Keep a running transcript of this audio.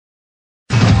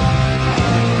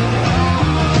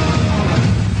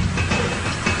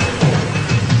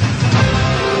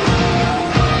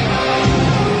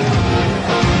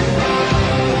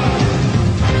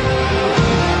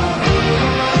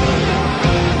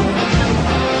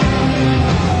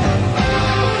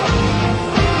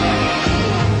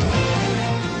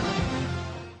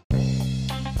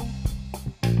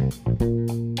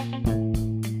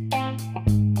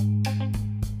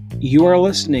You are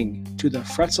listening to the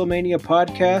Fretzelmania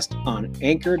podcast on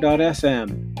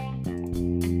Anchor.fm.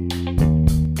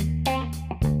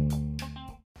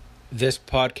 This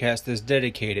podcast is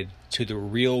dedicated to the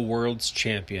real world's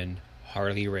champion,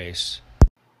 Harley Race.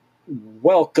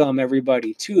 Welcome,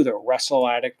 everybody, to the Wrestle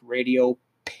Addict Radio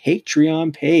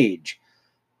Patreon page.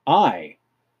 I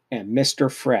am Mr.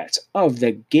 Fretz of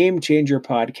the Game Changer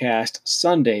podcast,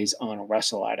 Sundays on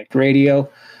Wrestle Addict Radio,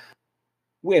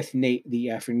 with Nate the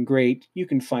Effin' Great. You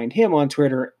can find him on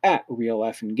Twitter at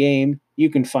RealEffingGame. You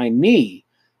can find me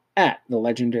at the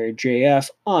Legendary JF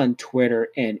on Twitter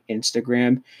and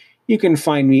Instagram. You can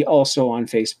find me also on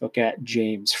Facebook at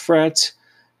James Fretz.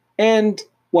 And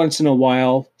once in a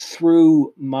while,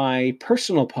 through my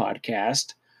personal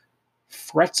podcast,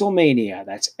 Fretzelmania.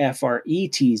 That's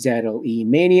Fretzle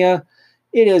Mania.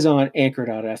 It is on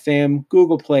Anchor.fm,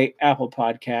 Google Play, Apple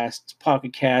Podcasts,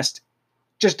 Pocket Cast,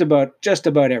 just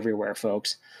about everywhere,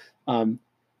 folks.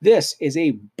 This is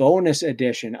a bonus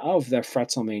edition of the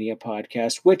Fretzelmania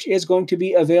podcast, which is going to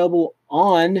be available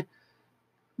on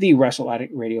the Wrestle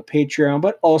Addict Radio Patreon,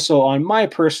 but also on my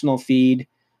personal feed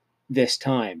this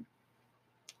time.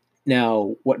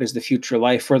 Now, what is the future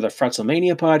life for the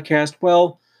Fretzelmania podcast?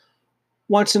 Well,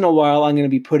 once in a while, I'm going to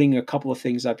be putting a couple of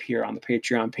things up here on the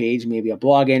Patreon page, maybe a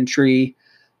blog entry.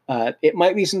 It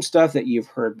might be some stuff that you've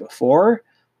heard before,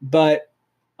 but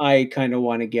I kind of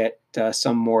want to get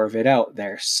some more of it out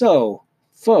there. So,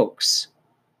 folks,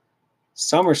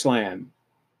 SummerSlam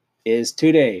is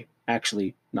today.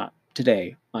 Actually, not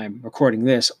today. I'm recording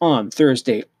this on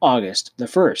Thursday, August the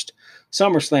 1st.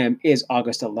 SummerSlam is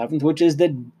August 11th, which is the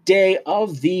day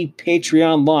of the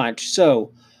Patreon launch.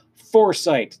 So,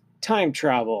 foresight, time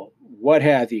travel, what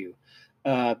have you.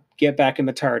 Get back in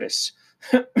the TARDIS.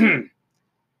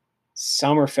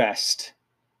 Summerfest.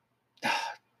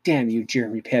 Damn you,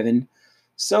 Jeremy Piven.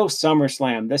 So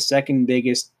SummerSlam, the second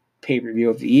biggest pay-per-view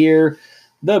of the year,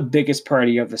 the biggest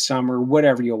party of the summer,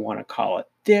 whatever you want to call it.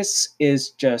 This is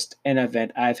just an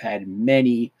event I've had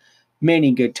many,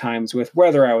 many good times with,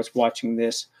 whether I was watching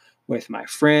this with my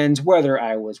friends, whether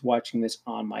I was watching this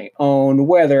on my own,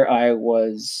 whether I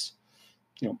was,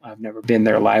 I've never been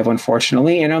there live,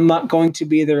 unfortunately, and I'm not going to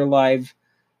be there live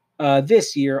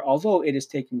this year, although it is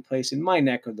taking place in my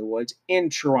neck of the woods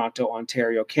in Toronto,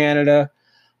 Ontario, Canada.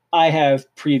 I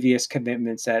have previous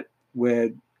commitments that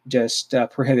would just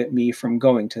prohibit me from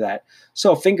going to that.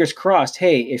 So fingers crossed,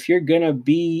 hey, if you're going to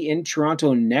be in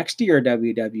Toronto next year,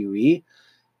 WWE,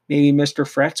 maybe Mr.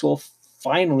 Fretz will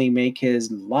finally make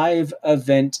his live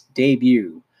event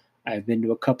debut. I've been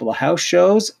to a couple of house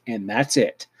shows, and that's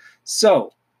it.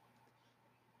 So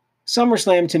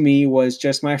SummerSlam to me was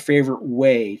just my favorite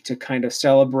way to kind of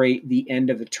celebrate the end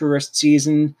of the tourist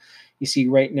season. You see,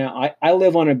 right now, I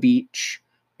live on a beach,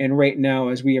 and right now,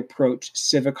 as we approach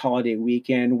Civic Holiday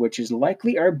Weekend, which is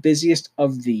likely our busiest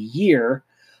of the year,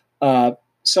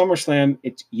 SummerSlam,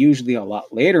 it's usually a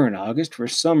lot later in August. For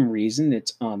some reason,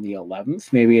 it's on the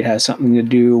 11th. Maybe it has something to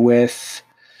do with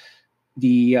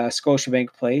the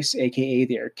Scotiabank Place, a.k.a.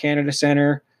 the Air Canada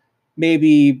Centre.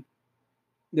 Maybe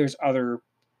there's other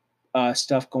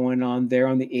stuff going on there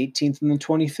on the 18th and the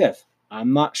 25th.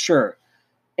 I'm not sure.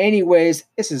 Anyways,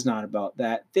 this is not about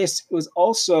that. This was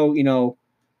also,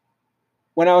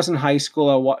 when I was in high school,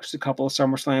 I watched a couple of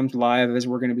SummerSlams live, as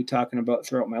we're going to be talking about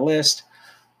throughout my list.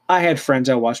 I had friends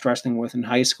I watched wrestling with in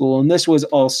high school, and this was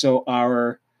also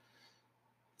our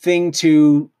thing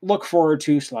to look forward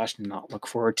to / not look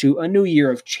forward to, a new year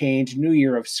of change, new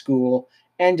year of school,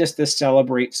 and just to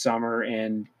celebrate summer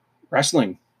and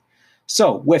wrestling.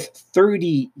 So, with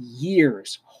 30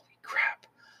 years, holy crap,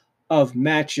 of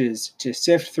matches to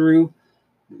sift through,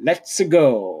 let's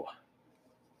go.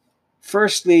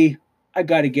 Firstly, I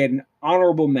got to get an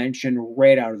honorable mention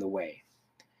right out of the way.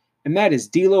 And that is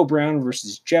D'Lo Brown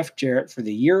versus Jeff Jarrett for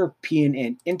the European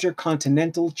and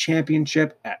Intercontinental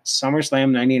Championship at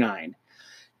SummerSlam 99.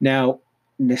 Now,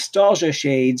 nostalgia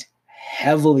shades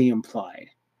heavily implied.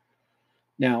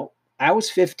 Now, I was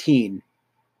 15,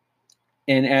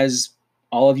 and as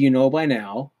all of you know by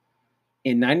now,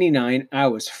 in 99, I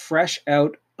was fresh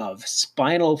out of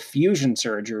spinal fusion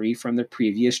surgery from the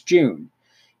previous June.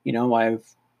 I've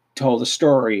told a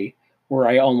story where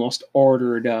I almost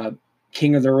ordered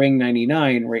King of the Ring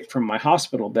 99 right from my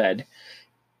hospital bed.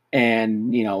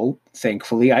 And,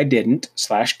 thankfully I didn't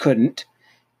 / couldn't.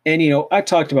 And, I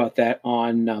talked about that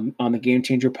on the Game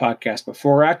Changer podcast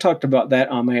before. I talked about that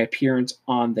on my appearance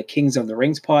on the Kings of the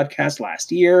Rings podcast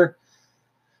last year.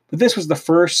 But this was the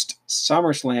first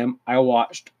SummerSlam I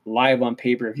watched live on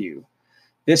pay-per-view.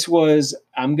 This was,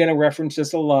 I'm going to reference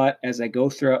this a lot as I go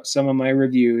throughout some of my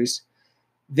reviews.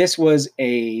 This was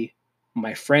a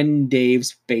my friend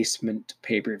Dave's Basement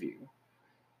pay-per-view.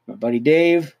 My buddy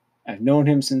Dave, I've known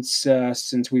him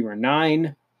since we were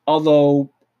 9. Although,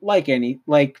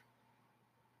 like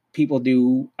people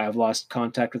do, I've lost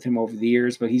contact with him over the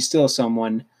years, but he's still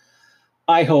someone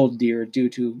I hold dear due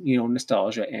to,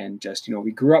 nostalgia and just,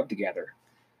 we grew up together.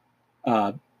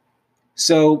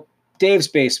 So Dave's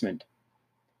Basement,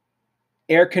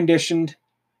 air conditioned.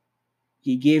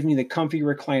 He gave me the comfy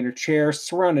recliner chair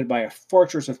surrounded by a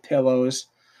fortress of pillows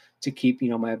to keep,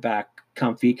 my back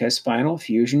comfy because spinal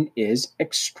fusion is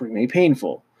extremely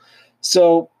painful.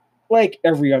 So, like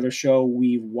every other show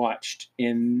we've watched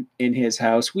in his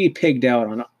house, we pigged out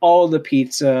on all the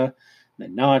pizza, the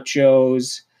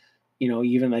nachos,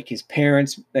 even like his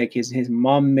parents, like his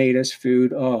mom made us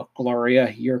food. Oh,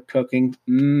 Gloria, you're cooking.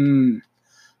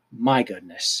 My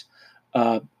goodness.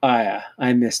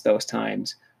 I miss those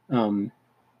times.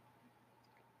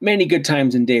 Many good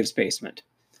times in Dave's Basement.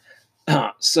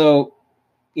 So,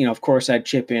 of course, I'd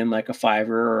chip in like a $5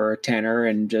 or a $10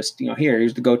 and just,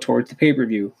 here's to go towards the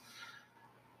pay-per-view.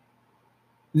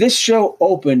 This show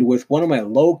opened with one of my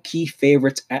low-key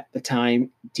favorites at the time,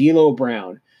 D'Lo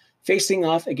Brown, facing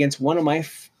off against one of my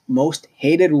most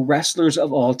hated wrestlers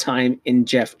of all time in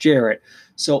Jeff Jarrett.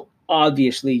 So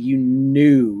obviously you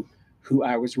knew who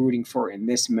I was rooting for in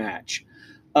this match.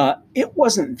 It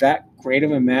wasn't that great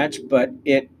of a match, but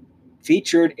it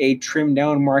featured a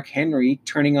trimmed-down Mark Henry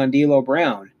turning on D'Lo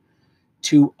Brown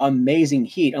to amazing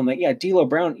heat. I'm like, yeah, D'Lo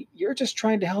Brown, you're just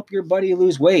trying to help your buddy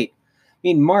lose weight. I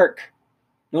mean, Mark,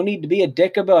 no need to be a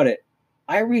dick about it.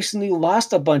 I recently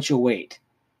lost a bunch of weight.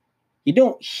 You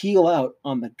don't heel out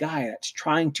on the guy that's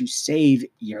trying to save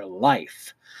your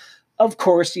life. Of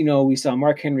course, we saw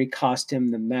Mark Henry cost D'Lo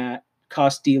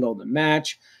the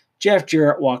match. Jeff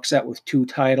Jarrett walks out with 2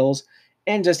 titles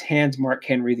and just hands Mark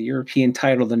Henry the European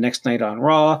title the next night on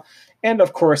Raw. And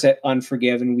of course, at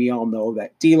Unforgiven, we all know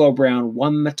that D'Lo Brown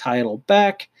won the title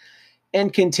back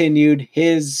and continued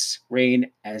his reign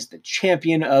as the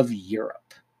champion of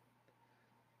Europe.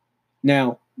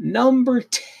 Now, number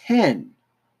 10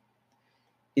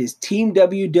 is Team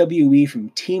WWE from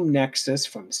Team Nexus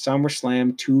from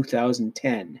SummerSlam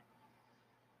 2010.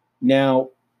 Now,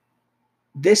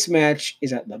 this match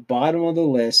is at the bottom of the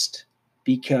list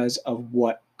because of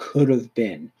what could have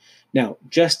been. Now,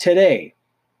 just today,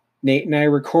 Nate and I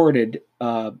recorded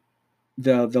the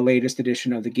latest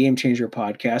edition of the Game Changer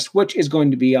podcast, which is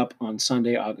going to be up on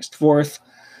Sunday, August 4th.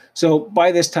 So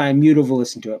by this time, you'd have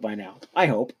listened to it by now, I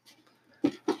hope.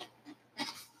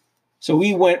 So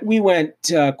we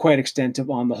went quite extensive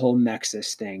on the whole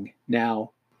Nexus thing.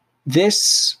 Now,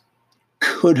 this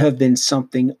could have been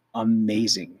something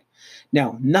amazing.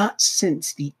 Now, not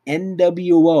since the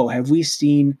NWO have we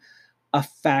seen a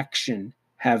faction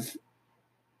have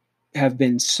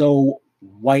been so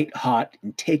white hot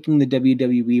and taking the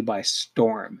WWE by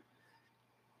storm.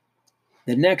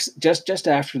 The next, just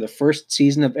after the first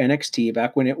season of NXT,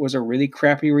 back when it was a really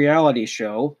crappy reality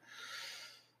show,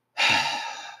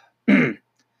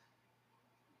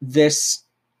 this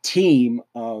team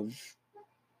of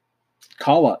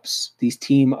call-ups, these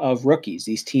team of rookies,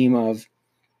 these team of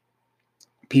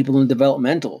people in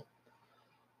developmental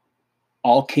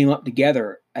all came up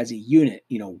together as a unit.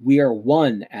 We are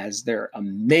one, as their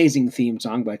amazing theme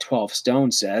song by 12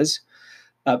 Stone says.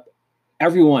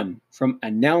 Everyone from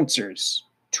announcers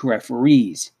to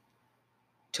referees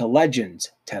to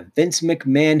legends to Vince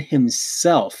McMahon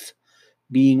himself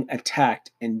being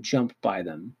attacked and jumped by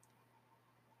them.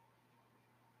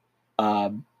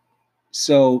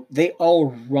 So they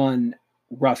all run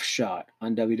roughshod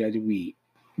on WWE.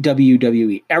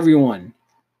 Everyone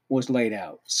was laid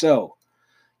out. So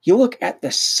you look at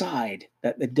the side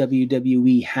that the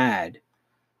WWE had.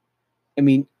 I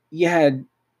mean, you had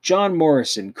John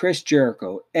Morrison, Chris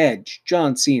Jericho, Edge,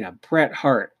 John Cena, Bret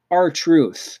Hart,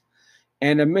 R-Truth,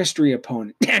 and a mystery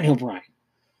opponent, Daniel Bryan.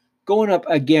 Going up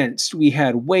against, we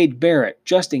had Wade Barrett,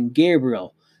 Justin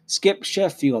Gabriel, Skip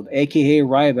Sheffield, a.k.a.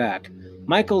 Ryback,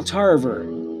 Michael Tarver,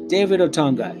 David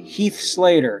Otunga, Heath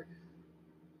Slater,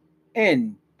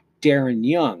 and Darren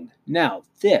Young. Now,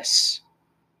 this,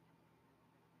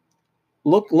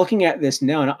 looking at this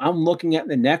now, and I'm looking at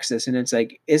the Nexus, and it's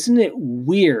like, isn't it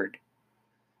weird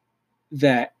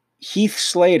that Heath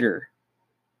Slater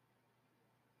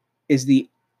is the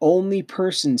only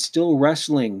person still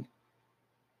wrestling,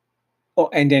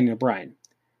 and Daniel Bryan,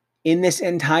 in this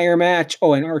entire match?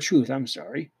 Oh, and R-Truth, I'm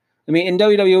sorry. I mean, in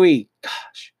WWE,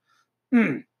 gosh.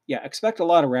 Yeah, expect a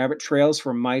lot of rabbit trails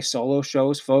from my solo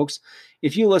shows, folks.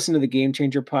 If you listen to the Game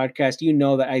Changer podcast, you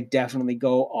know that I definitely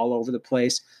go all over the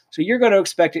place. So you're going to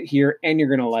expect it here, and you're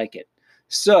going to like it.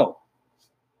 So,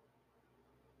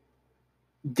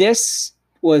 This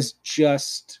was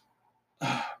just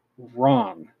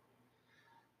wrong.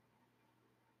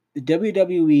 The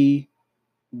WWE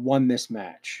won this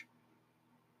match.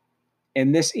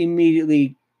 And this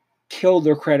immediately killed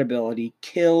their credibility,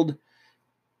 killed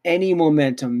any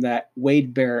momentum that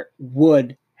Wade Barrett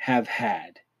would have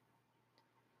had.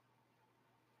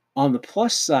 On the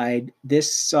plus side,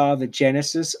 this saw the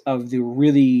genesis of the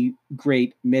really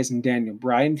great Miz and Daniel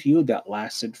Bryan feud that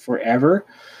lasted forever.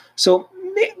 So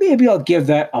maybe I'll give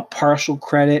that a partial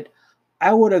credit.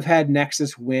 I would have had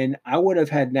Nexus win. I would have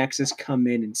had Nexus come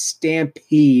in and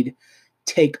stampede,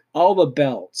 take all the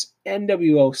belts,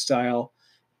 NWO style,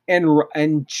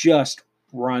 and just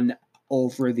run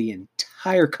over the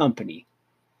entire company.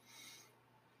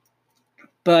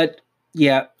 But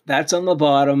yeah, that's on the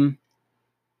bottom.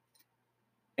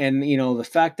 And, the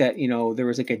fact that, there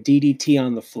was like a DDT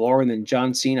on the floor and then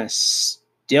John Cena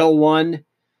still won.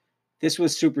 This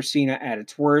was Super Cena at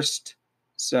its worst.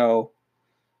 So,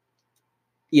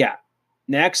 yeah.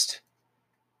 Next,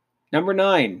 number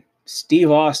 9,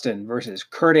 Steve Austin versus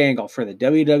Kurt Angle for the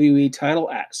WWE title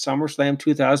at SummerSlam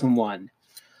 2001.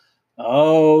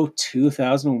 Oh,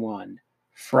 2001.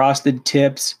 Frosted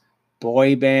Tips,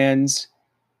 boy bands,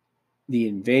 the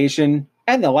invasion,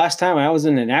 and the last time I was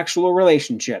in an actual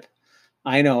relationship.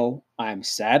 I know, I'm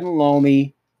sad and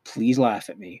lonely. Please laugh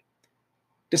at me.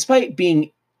 Despite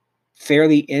being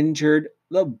fairly injured,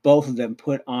 both of them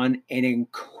put on an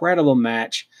incredible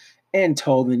match and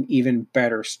told an even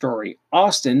better story.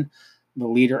 Austin, the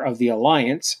leader of the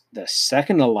Alliance, the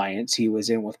second alliance he was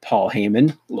in with Paul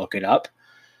Heyman, look it up,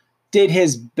 did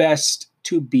his best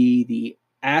to be the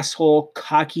asshole,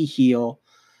 cocky heel,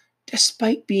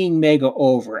 despite being mega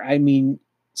over. I mean,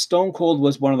 Stone Cold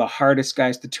was one of the hardest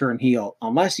guys to turn heel.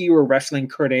 Unless you were wrestling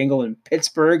Kurt Angle in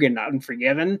Pittsburgh and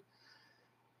Unforgiven,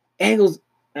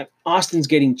 Austin's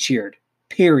getting cheered.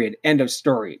 Period. End of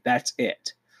story. That's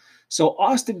it. So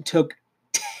Austin took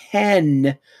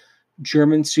 10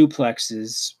 German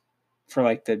suplexes for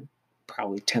like the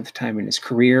probably 10th time in his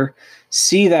career.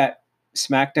 See that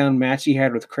SmackDown match he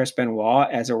had with Chris Benoit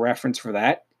as a reference for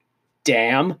that?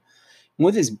 Damn.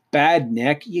 With his bad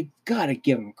neck, you gotta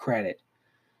give him credit.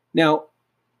 Now,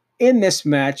 in this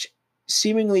match,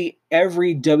 seemingly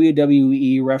every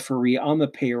WWE referee on the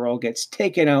payroll gets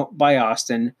taken out by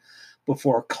Austin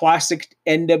before classic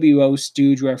NWO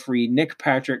stooge referee Nick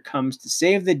Patrick comes to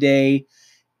save the day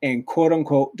and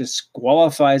quote-unquote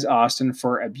disqualifies Austin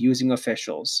for abusing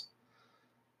officials.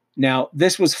 Now,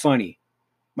 this was funny.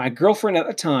 My girlfriend at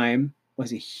the time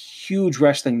was a huge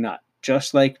wrestling nut,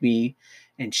 just like me,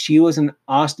 and she was an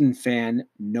Austin fan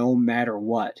no matter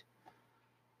what.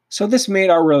 So this made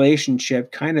our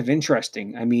relationship kind of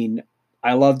interesting. I mean,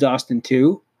 I loved Austin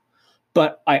too,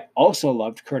 but I also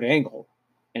loved Kurt Angle,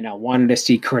 and I wanted to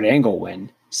see Kurt Angle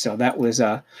win. So that was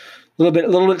a little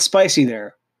bit spicy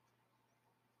there.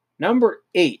 Number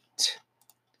 8,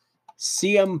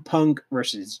 CM Punk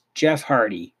versus Jeff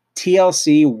Hardy,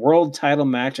 TLC World Title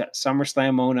match at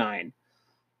SummerSlam 09.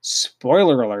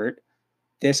 Spoiler alert,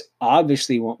 this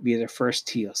obviously won't be the first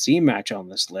TLC match on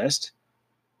this list,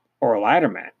 or a ladder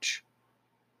match,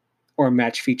 or a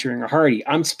match featuring a Hardy.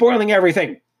 I'm spoiling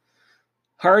everything.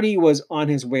 Hardy was on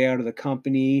his way out of the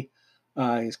company.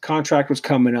 His contract was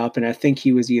coming up, and I think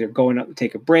he was either going up to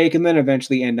take a break and then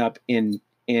eventually end up in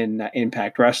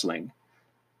Impact Wrestling.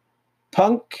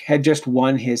 Punk had just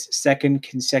won his second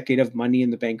consecutive Money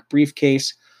in the Bank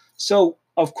briefcase, so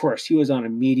of course he was on a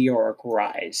meteoric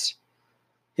rise.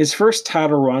 His first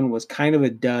title run was kind of a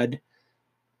dud,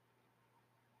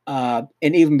 and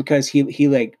even because he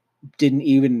didn't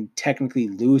even technically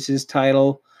lose his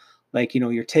title. Like,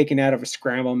 you're taken out of a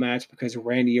scramble match because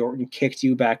Randy Orton kicked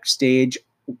you backstage.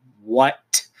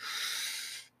 What?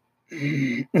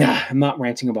 I'm not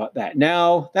ranting about that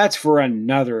now. That's for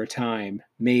another time,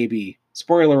 maybe.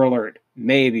 Spoiler alert,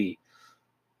 maybe.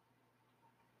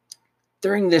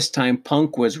 During this time,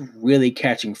 Punk was really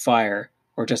catching fire,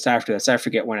 or just after this, I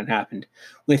forget when it happened,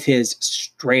 with his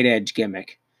straight edge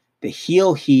gimmick. The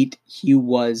heel heat he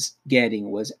was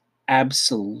getting was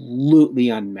absolutely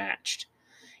unmatched.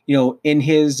 In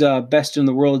his Best in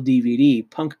the World DVD,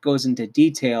 Punk goes into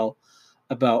detail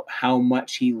about how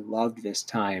much he loved this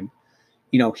time.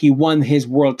 He won his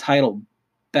world title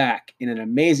back in an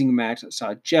amazing match that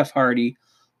saw Jeff Hardy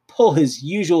pull his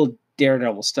usual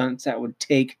daredevil stunts that would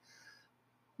take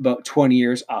about 20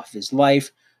 years off his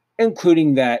life,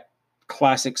 including that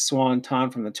classic swanton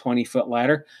from the 20-foot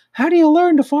ladder. How do you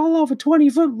learn to fall off a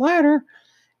 20-foot ladder?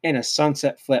 And a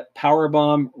sunset flip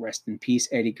powerbomb. Rest in peace,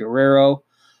 Eddie Guerrero.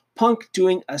 Punk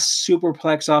doing a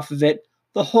superplex off of it,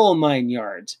 the whole 9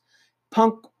 yards.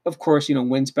 Punk of course,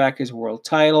 wins back his world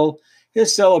title.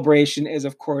 His celebration is,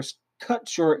 of course, cut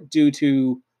short due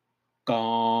to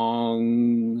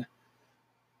gong.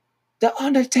 The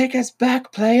Undertaker's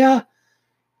back, player.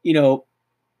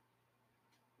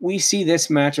 We see this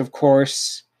match, of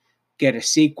course, get a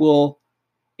sequel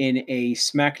in a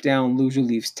SmackDown Loser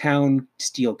Leaves Town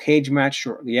steel cage match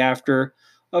shortly after.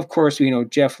 Of course, we know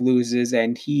Jeff loses,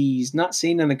 and he's not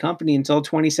seen in the company until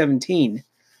 2017.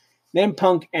 Then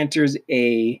Punk enters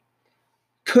a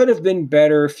could have been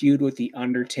better feud with The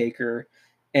Undertaker,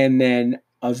 and then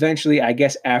eventually, I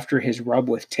guess after his rub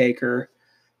with Taker,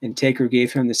 and Taker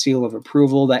gave him the seal of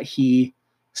approval, that he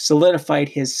solidified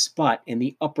his spot in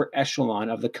the upper echelon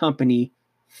of the company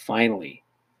finally.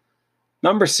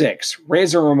 Number 6,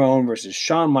 Razor Ramon versus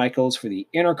Shawn Michaels for the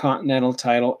Intercontinental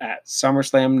title at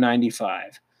SummerSlam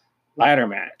 95. Ladder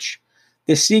match.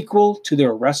 The sequel to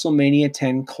their WrestleMania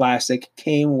 10 Classic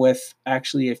came with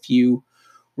actually a few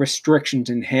restrictions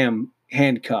and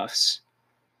handcuffs.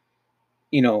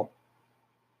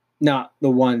 Not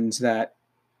the ones that...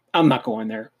 I'm not going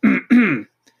there.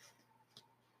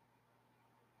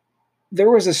 There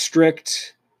was a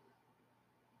strict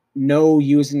no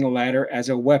using the ladder as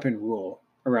a weapon rule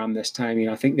around this time.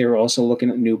 I think they were also looking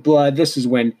at New Blood. This is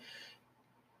when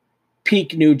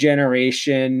peak New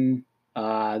Generation,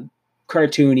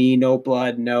 cartoony, no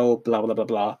blood, no blah, blah, blah,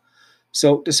 blah.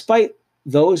 So despite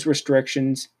those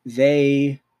restrictions,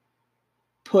 they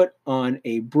put on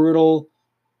a brutal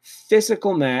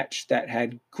physical match that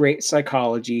had great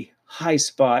psychology, high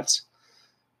spots,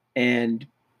 and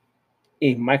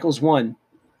Michaels won.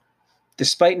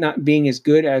 Despite not being as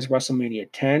good as WrestleMania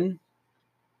 10,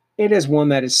 it is one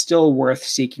that is still worth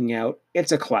seeking out.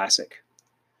 It's a classic.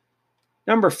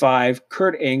 Number 5,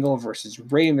 Kurt Angle versus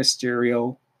Rey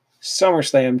Mysterio,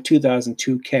 SummerSlam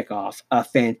 2002 kickoff. A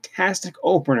fantastic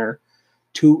opener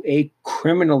to a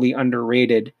criminally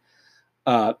underrated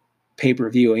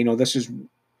pay-per-view. This was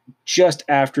just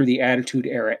after the Attitude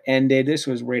Era ended. This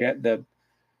was right at the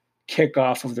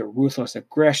kickoff of the Ruthless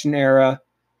Aggression Era.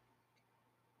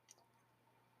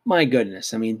 My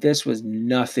goodness, this was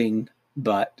nothing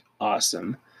but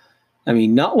awesome.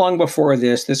 Not long before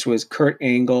this was Kurt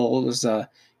Angle's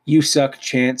You Suck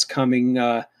chants coming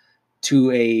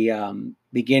to a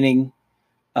beginning.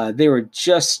 They were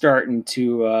just starting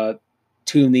to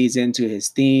tune these into his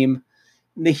theme.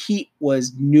 The heat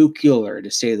was nuclear,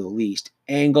 to say the least.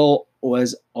 Angle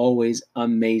was always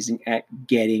amazing at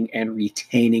getting and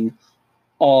retaining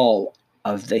all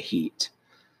of the heat.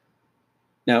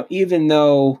 Now, even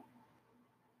though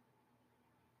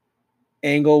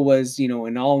Angle was,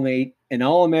 an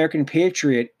all-American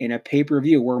Patriot in a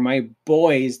pay-per-view where my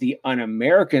boys, the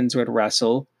Un-Americans, would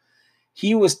wrestle,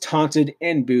 he was taunted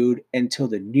and booed until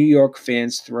the New York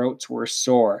fans' throats were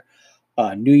sore.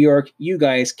 New York, you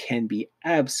guys can be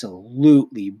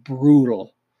absolutely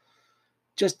brutal.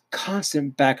 Just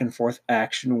constant back and forth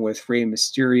action with Rey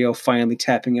Mysterio finally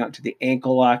tapping out to the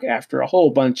ankle lock after a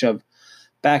whole bunch of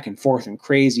back and forth and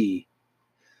crazy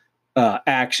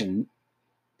action.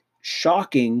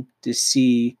 Shocking to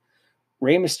see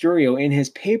Rey Mysterio in his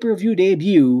pay-per-view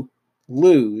debut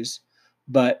lose,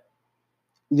 but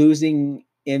losing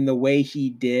in the way he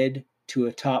did to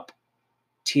a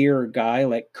top-tier guy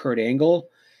like Kurt Angle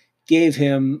gave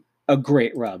him a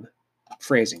great rub.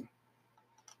 Phrasing.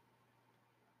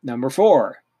 Number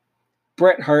 4,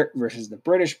 Bret Hart versus the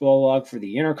British Bulldog for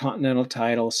the Intercontinental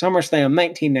title, SummerSlam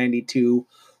 1992,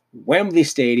 Wembley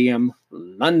Stadium,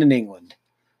 London, England.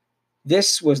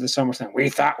 This was the SummerSlam we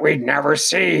thought we'd never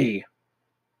see.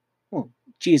 Well,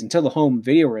 geez, until the home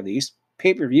video release,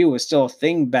 pay-per-view was still a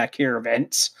thing back here,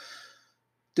 Vince.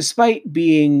 Despite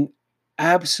being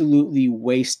absolutely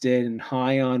wasted and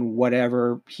high on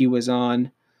whatever he was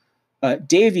on,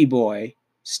 Davey Boy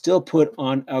still put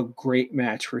on a great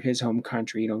match for his home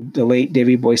country. The late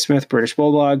Davey Boy Smith, British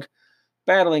Bulldog,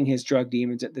 battling his drug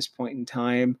demons at this point in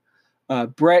time.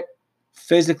 Bret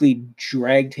physically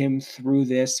dragged him through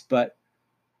this, but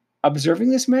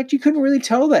observing this match, you couldn't really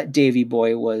tell that Davey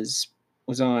Boy was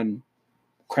on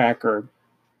crack or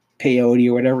peyote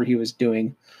or whatever he was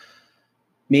doing.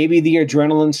 Maybe the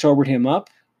adrenaline sobered him up.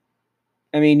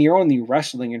 You're only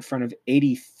wrestling in front of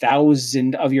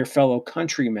 80,000 of your fellow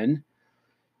countrymen.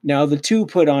 Now, the two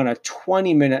put on a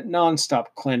 20-minute nonstop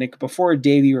clinic before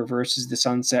Davey reverses the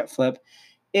sunset flip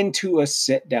into a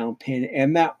sit-down pin,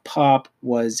 and that pop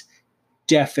was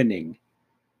deafening.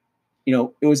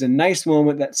 It was a nice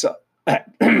moment that saw,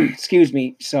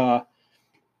 saw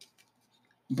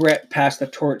Bret pass the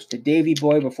torch to Davey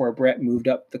Boy before Bret moved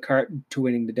up the cart to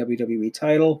winning the WWE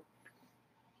title.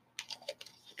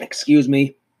 Excuse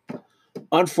me.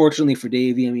 Unfortunately for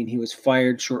Davey, he was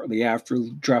fired shortly after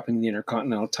dropping the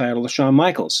Intercontinental title to Shawn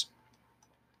Michaels.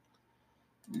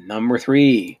 Number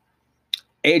 3,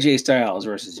 AJ Styles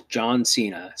versus John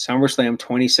Cena, SummerSlam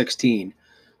 2016.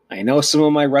 I know some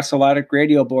of my Wrestle Addict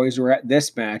Radio boys were at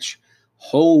this match.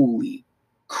 Holy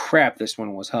crap, this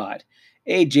one was hot.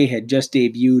 AJ had just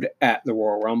debuted at the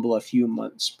Royal Rumble a few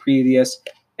months previous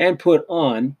and put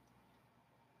on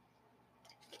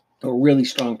a really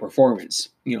strong performance.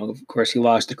 Of course, he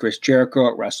lost to Chris Jericho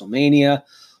at WrestleMania,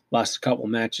 lost a couple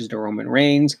matches to Roman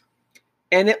Reigns,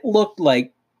 and it looked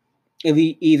like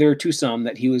either to some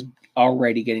that he was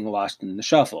already getting lost in the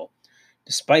shuffle,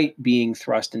 despite being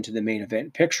thrust into the main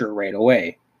event picture right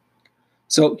away.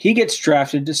 So he gets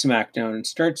drafted to SmackDown and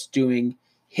starts doing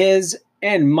his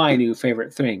and my new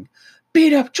favorite thing,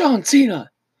 beat up John Cena.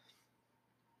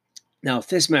 Now, if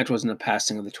this match wasn't a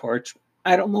passing of the torch,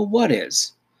 I don't know what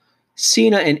is.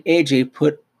 Cena and AJ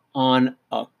put on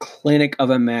a clinic of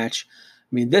a match.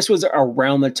 This was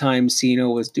around the time Cena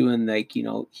was doing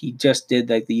he just did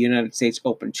the United States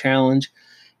Open Challenge,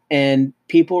 and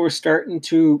people were starting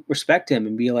to respect him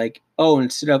and be like, oh,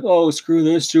 instead of, oh, screw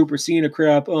this Super Cena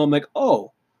crap, I'm like,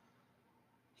 oh,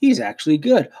 he's actually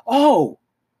good. Oh,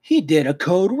 he did a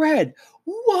Code Red.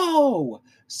 Whoa!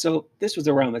 So this was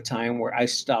around the time where I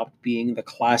stopped being the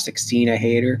classic Cena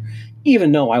hater,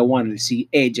 even though I wanted to see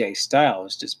AJ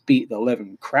Styles just beat the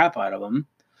living crap out of him.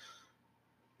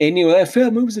 And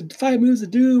five moves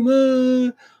of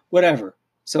doom, whatever.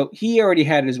 So he already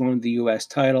had his won the U.S.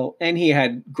 title, and he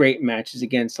had great matches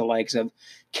against the likes of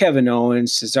Kevin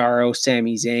Owens, Cesaro,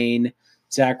 Sami Zayn,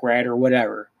 Zack Ryder,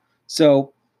 whatever.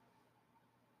 So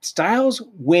Styles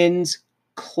wins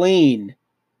clean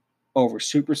over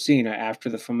Super Cena after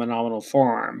the phenomenal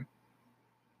forearm.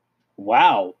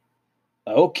 Wow.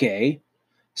 Okay.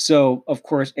 So, of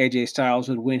course, AJ Styles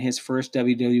would win his first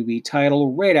WWE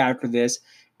title right after this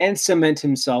and cement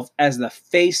himself as the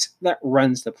face that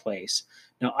runs the place.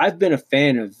 Now, I've been a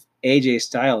fan of AJ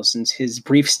Styles since his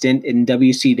brief stint in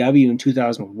WCW in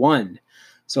 2001.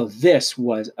 So this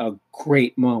was a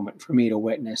great moment for me to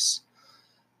witness.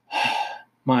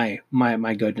 My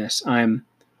goodness. I'm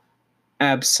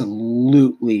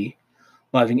absolutely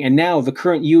loving. And now the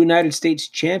current United States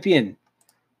champion,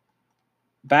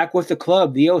 back with the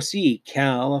club, the OC,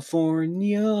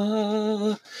 California.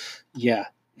 Yeah.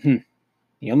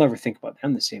 You'll never think about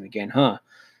them the same again, huh?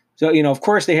 So, of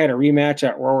course, they had a rematch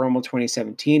at Royal Rumble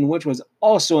 2017, which was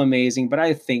also amazing, but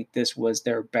I think this was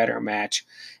their better match,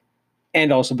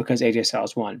 and also because AJ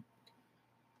Styles won.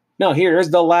 Now, here's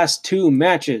the last two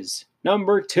matches.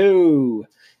 Number 2,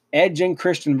 Edge and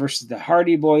Christian versus the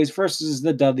Hardy Boys versus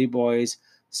the Dudley Boys,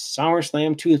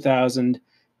 SummerSlam 2000,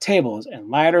 tables and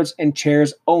ladders and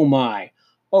chairs. Oh my.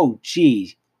 Oh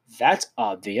gee, that's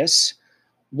obvious.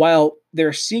 While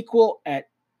their sequel at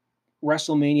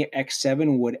WrestleMania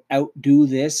X7 would outdo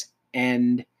this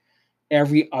and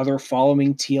every other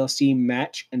following TLC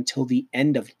match until the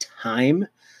end of time,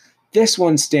 this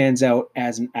one stands out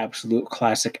as an absolute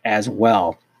classic as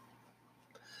well.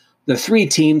 The three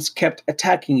teams kept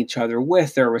attacking each other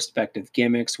with their respective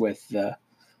gimmicks, with the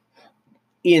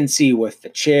ENC with the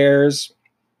chairs,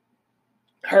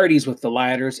 Hardy's with the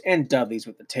ladders, and Dudley's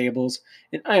with the tables.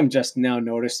 And I am just now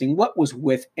noticing what was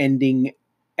with ending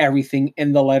everything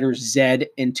in the letter Z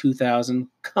in 2000.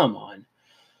 Come on.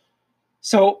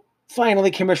 So finally,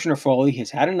 Commissioner Foley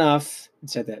has had enough and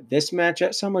said that this match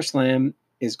at SummerSlam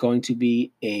is going to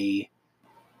be a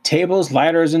tables,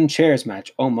 ladders, and chairs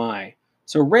match. Oh my.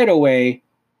 So right away,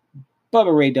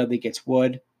 Bubba Ray Dudley gets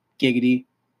wood, giggity,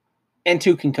 and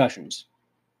 2 concussions.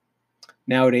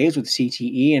 Nowadays, with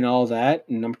CTE and all that,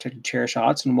 and unprotected chair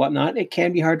shots and whatnot, it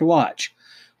can be hard to watch.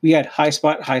 We had high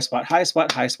spot, high spot, high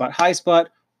spot, high spot, high spot,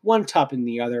 one topping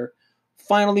the other.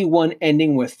 Finally, one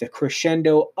ending with the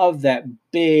crescendo of that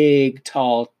big,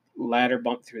 tall ladder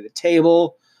bump through the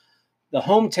table. The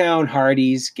hometown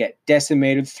Hardys get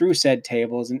decimated through said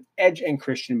tables, and Edge and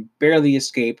Christian barely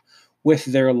escape with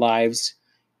their lives,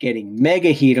 getting mega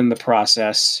heat in the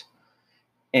process.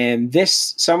 And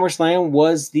this SummerSlam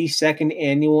was the second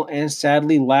annual and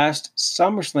sadly last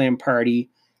SummerSlam party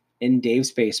in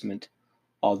Dave's basement.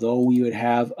 Although we would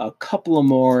have a couple of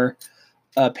more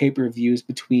pay-per-views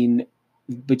between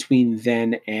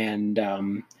then and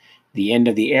the end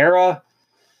of the era.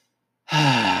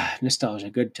 Nostalgia,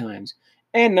 good times.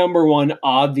 And number 1,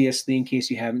 obviously, in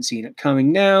case you haven't seen it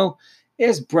coming now,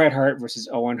 is Bret Hart versus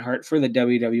Owen Hart for the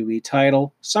WWE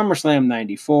title, SummerSlam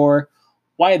 94.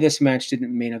 Why this match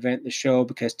didn't main event the show,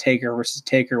 because Taker versus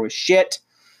Taker was shit.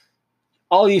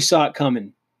 All you saw it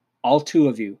coming. All 2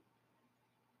 of you.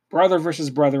 Brother versus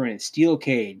brother in a steel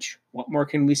cage. What more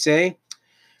can we say?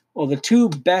 Well, the two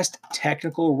best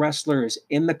technical wrestlers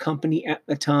in the company at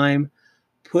the time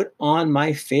put on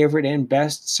my favorite and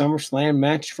best SummerSlam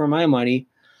match for my money.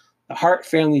 The Hart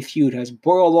family feud has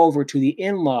boiled over to the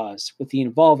in-laws with the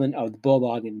involvement of the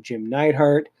Bulldog and Jim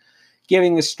Neidhart,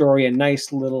 giving the story a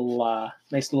nice little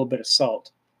bit of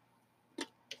salt.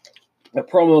 The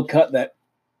promo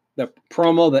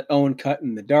that Owen cut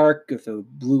in the dark with the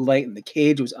blue light in the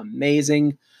cage was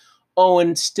amazing.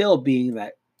 Owen still being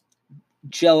that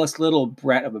jealous little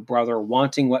Bret of a brother,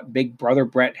 wanting what big brother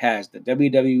Bret has, the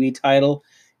WWE title,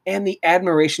 and the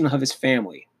admiration of his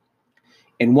family.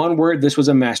 In one word, this was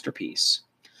a masterpiece.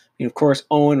 And of course,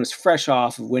 Owen was fresh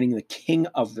off of winning the King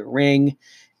of the Ring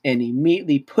and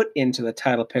immediately put into the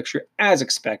title picture as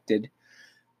expected.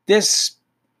 This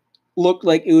looked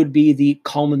like it would be the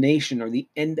culmination or the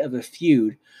end of a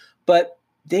feud, but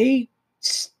they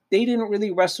didn't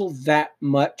really wrestle that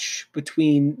much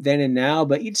between then and now,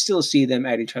 but you'd still see them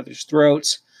at each other's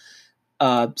throats,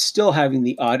 still having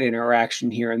the odd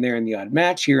interaction here and there and the odd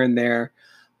match here and there.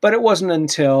 But it wasn't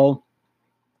until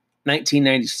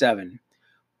 1997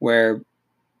 where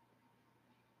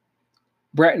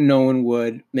Bret and Owen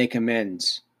would make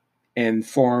amends and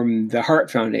form the Hart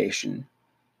Foundation.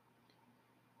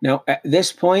 Now, at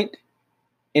this point,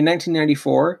 in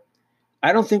 1994,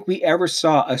 I don't think we ever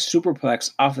saw a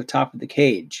superplex off the top of the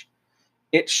cage.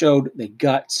 It showed the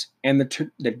guts and the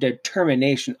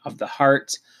determination of the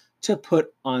Harts to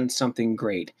put on something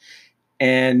great.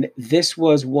 And this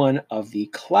was one of the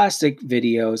classic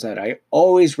videos that I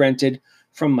always rented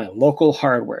from my local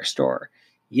hardware store.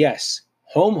 Yes,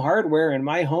 Home Hardware in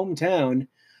my hometown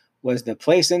was the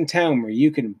place in town where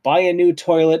you can buy a new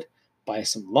toilet, buy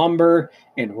some lumber,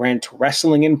 and rent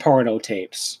wrestling and porno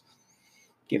tapes.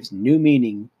 Gives new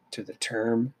meaning to the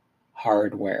term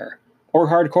hardware or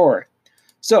hardcore.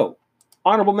 So,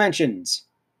 honorable mentions.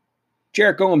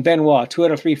 Jericho and Benoit, 2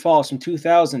 out of 3 falls from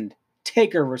 2000.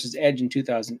 Taker versus Edge in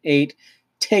 2008.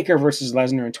 Taker versus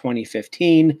Lesnar in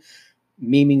 2015.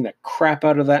 Memeing the crap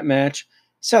out of that match.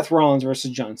 Seth Rollins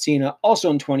versus John Cena,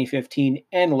 also in 2015,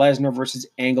 and Lesnar versus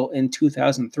Angle in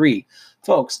 2003.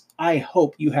 Folks, I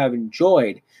hope you have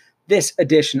enjoyed this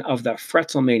edition of the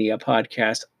Fretzelmania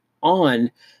podcast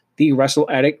on the Wrestle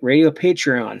Addict Radio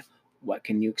Patreon. What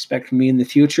can you expect from me in the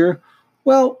future?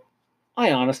 Well,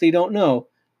 I honestly don't know.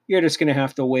 You're just going to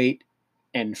have to wait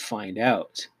and find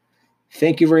out.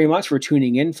 Thank you very much for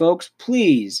tuning in, folks.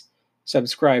 Please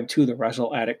subscribe to the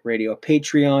Wrestle Addict Radio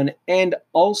Patreon and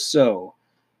also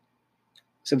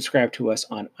subscribe to us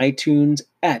on iTunes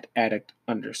at addict_.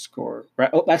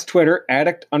 That's Twitter,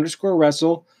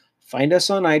 addict_wrestle. Find us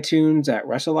on iTunes at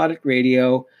Wrestle Addict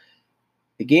Radio,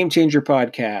 the Game Changer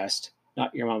Podcast,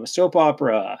 Not Your Mama Soap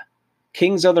Opera,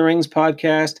 Kings of the Rings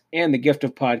Podcast, and the Gift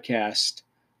of Podcast.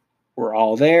 We're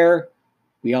all there.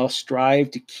 We all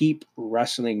strive to keep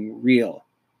wrestling real.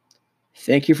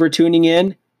 Thank you for tuning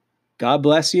in. God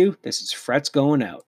bless you. This is Fretz going out.